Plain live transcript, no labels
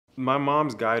My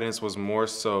mom's guidance was more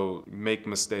so make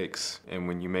mistakes, and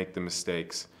when you make the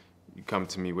mistakes, you come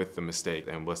to me with the mistake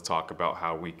and let's talk about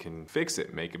how we can fix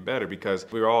it, make it better, because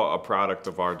we're all a product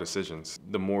of our decisions.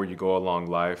 The more you go along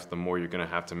life, the more you're gonna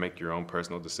have to make your own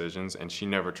personal decisions, and she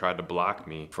never tried to block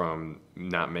me from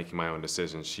not making my own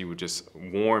decisions. She would just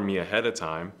warn me ahead of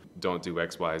time, don't do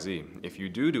X, Y, Z. If you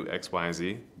do X, Y, and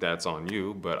Z, that's on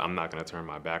you, but I'm not gonna turn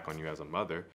my back on you as a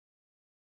mother.